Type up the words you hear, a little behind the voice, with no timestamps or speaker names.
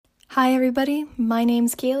Hi everybody, my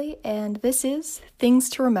name's Kaylee and this is Things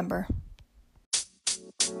to Remember.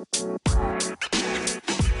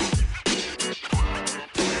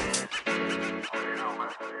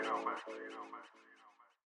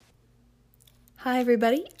 Hi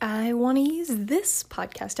everybody, I want to use this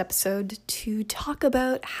podcast episode to talk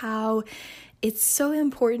about how it's so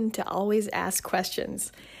important to always ask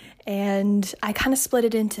questions. And I kind of split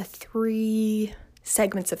it into three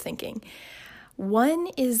segments of thinking. One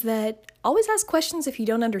is that always ask questions if you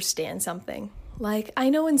don't understand something. Like, I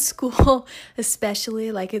know in school,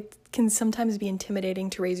 especially, like it can sometimes be intimidating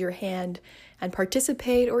to raise your hand and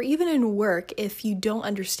participate, or even in work, if you don't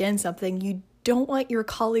understand something, you don't want your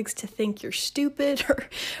colleagues to think you're stupid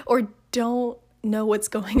or don't know what's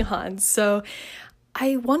going on. So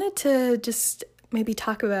I wanted to just maybe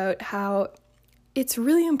talk about how it's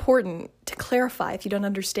really important to clarify if you don't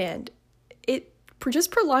understand. It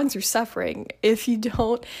just prolongs your suffering if you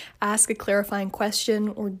don't ask a clarifying question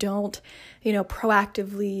or don't,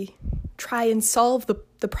 proactively try and solve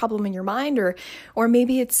the problem in your mind, or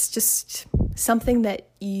maybe it's just something that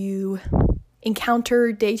you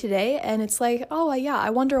encounter day to day and it's like, oh yeah,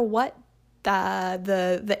 I wonder what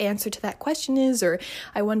the answer to that question is, or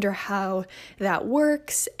I wonder how that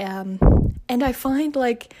works. And I find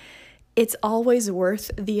like it's always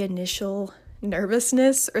worth the initial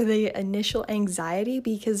nervousness or the initial anxiety,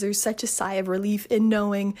 because there's such a sigh of relief in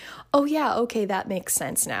knowing, oh yeah, okay, that makes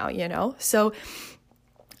sense now, So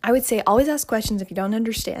I would say always ask questions if you don't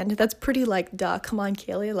understand. That's pretty like, duh, come on,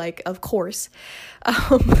 Kaylee, like, of course.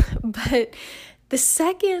 But the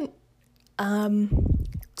second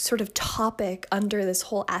sort of topic under this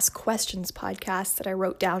whole Ask Questions podcast that I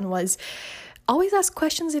wrote down was always ask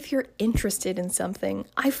questions if you're interested in something.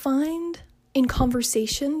 I find in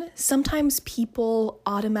conversation, sometimes people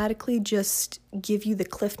automatically just give you the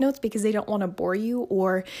cliff notes because they don't want to bore you,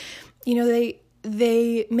 or,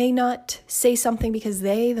 they may not say something because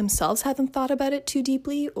they themselves haven't thought about it too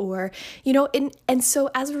deeply, or, and so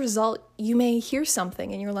as a result, you may hear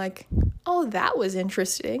something and you're like, oh, that was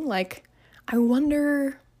interesting. Like, I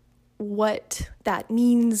wonder what that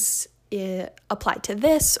means applied to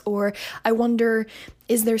this, or I wonder,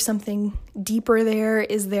 is there something deeper there?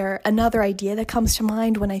 Is there another idea that comes to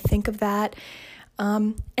mind when I think of that?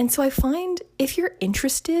 And so I find if you're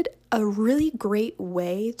interested, a really great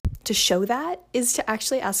way to show that is to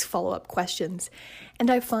actually ask follow-up questions.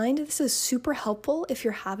 And I find this is super helpful if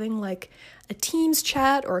you're having like a Teams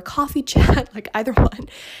chat or a coffee chat, like either one,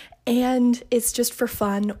 and it's just for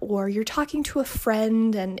fun, or you're talking to a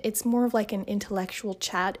friend and it's more of like an intellectual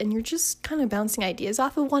chat and you're just kind of bouncing ideas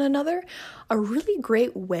off of one another. A really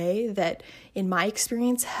great way that, in my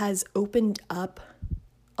experience, has opened up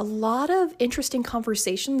a lot of interesting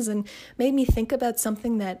conversations and made me think about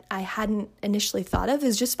something that I hadn't initially thought of,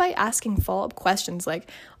 is just by asking follow-up questions like,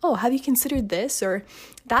 oh, have you considered this? Or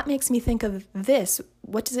that makes me think of this.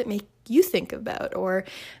 What does it make you think about? Or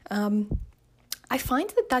I find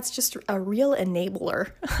that that's just a real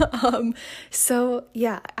enabler. So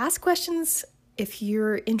yeah, ask questions if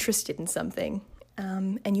you're interested in something.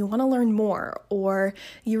 And you want to learn more, or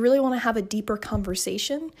you really want to have a deeper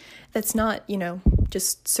conversation that's not,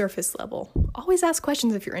 just surface level. Always ask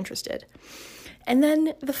questions if you're interested. And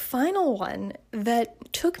then the final one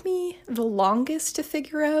that took me the longest to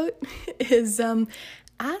figure out is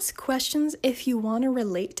ask questions if you want to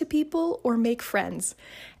relate to people or make friends.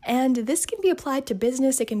 And this can be applied to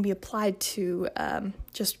business. It can be applied to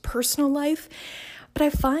just personal life. But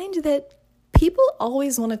I find that people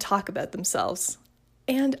always want to talk about themselves.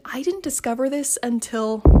 And I didn't discover this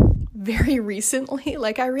until very recently.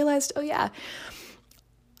 Like, I realized, oh yeah,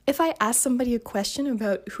 if I ask somebody a question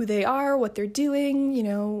about who they are, what they're doing,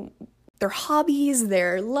 their hobbies,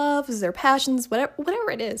 their loves, their passions,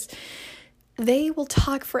 whatever it is, they will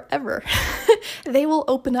talk forever. They will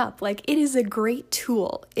open up. Like, it is a great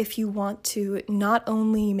tool if you want to not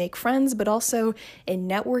only make friends, but also in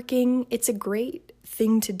networking. It's a great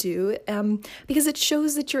thing to do because it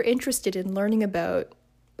shows that you're interested in learning about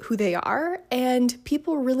who they are, and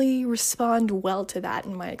people really respond well to that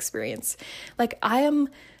in my experience. Like, I am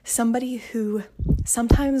somebody who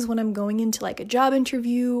sometimes when I'm going into like a job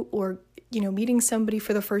interview or, meeting somebody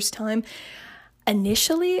for the first time,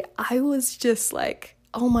 initially I was just like,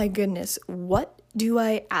 oh my goodness, what do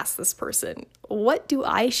I ask this person? What do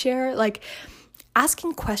I share? Like,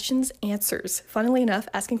 asking questions answers. Funnily enough,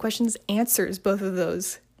 asking questions answers both of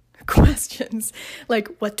those questions. Like,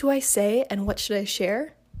 what do I say and what should I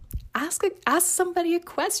share? Ask somebody a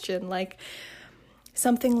question, like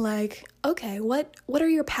something like, okay, what are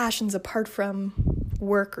your passions apart from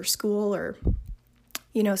work or school, or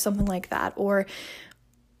something like that? Or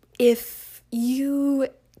if you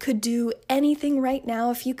could do anything right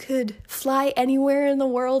now, if you could fly anywhere in the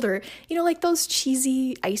world, or, like those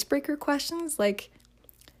cheesy icebreaker questions, like,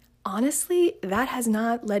 honestly, that has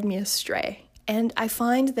not led me astray. And I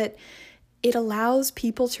find that it allows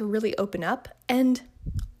people to really open up, and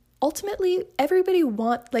ultimately everybody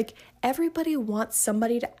wants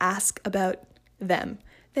somebody to ask about them.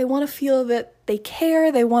 They want to feel that they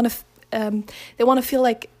care. They want to feel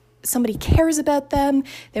like somebody cares about them.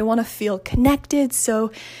 They want to feel connected.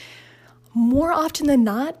 So more often than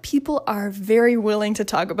not, people are very willing to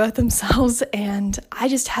talk about themselves, and I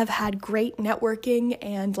just have had great networking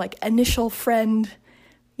and initial friend,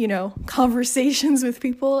 conversations with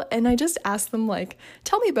people, and I just ask them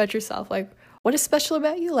tell me about yourself, what is special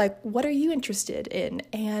about you, what are you interested in?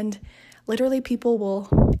 And literally people will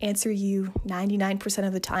answer you 99%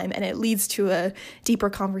 of the time, and it leads to a deeper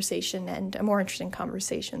conversation and a more interesting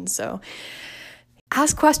conversation. So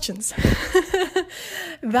ask questions.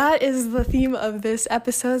 That is the theme of this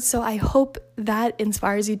episode. So I hope that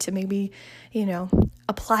inspires you to maybe,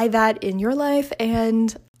 apply that in your life.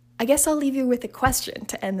 And I guess I'll leave you with a question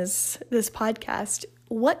to end this podcast.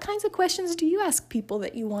 What kinds of questions do you ask people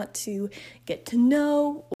that you want to get to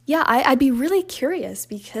know? Yeah, I'd be really curious,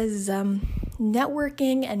 because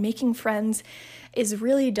networking and making friends is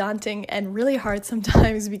really daunting and really hard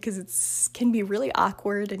sometimes, because it can be really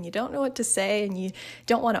awkward and you don't know what to say, and you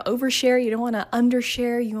don't want to overshare, you don't want to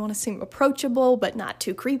undershare, you want to seem approachable but not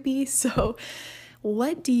too creepy. So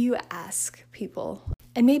what do you ask people?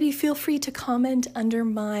 And maybe feel free to comment under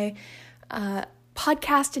my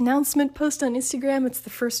podcast announcement post on Instagram. It's the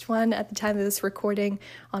first one at the time of this recording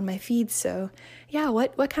on my feed. So yeah,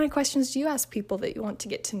 what kind of questions do you ask people that you want to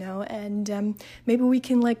get to know? And maybe we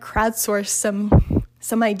can crowdsource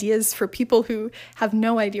some ideas for people who have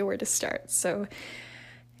no idea where to start. So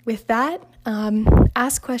with that,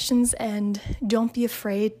 ask questions, and don't be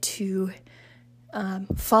afraid to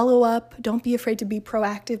follow up. Don't be afraid to be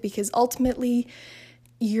proactive, because ultimately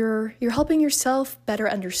you're helping yourself better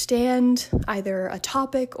understand either a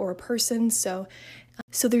topic or a person. So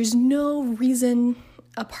there's no reason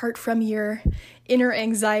apart from your inner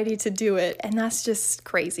anxiety to do it, and that's just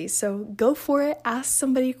crazy. So go for it. Ask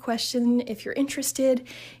somebody a question if you're interested,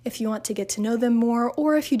 if you want to get to know them more,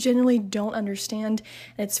 or if you genuinely don't understand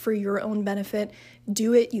and it's for your own benefit.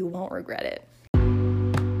 Do it. You won't regret it.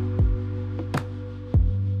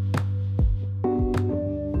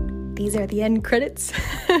 These are the end credits.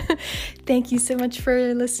 Thank you so much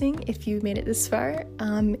for listening if you made it this far.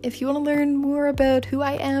 If you want to learn more about who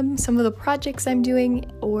I am, some of the projects I'm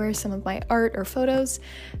doing, or some of my art or photos,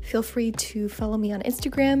 feel free to follow me on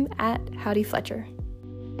Instagram at Howdy Fletcher.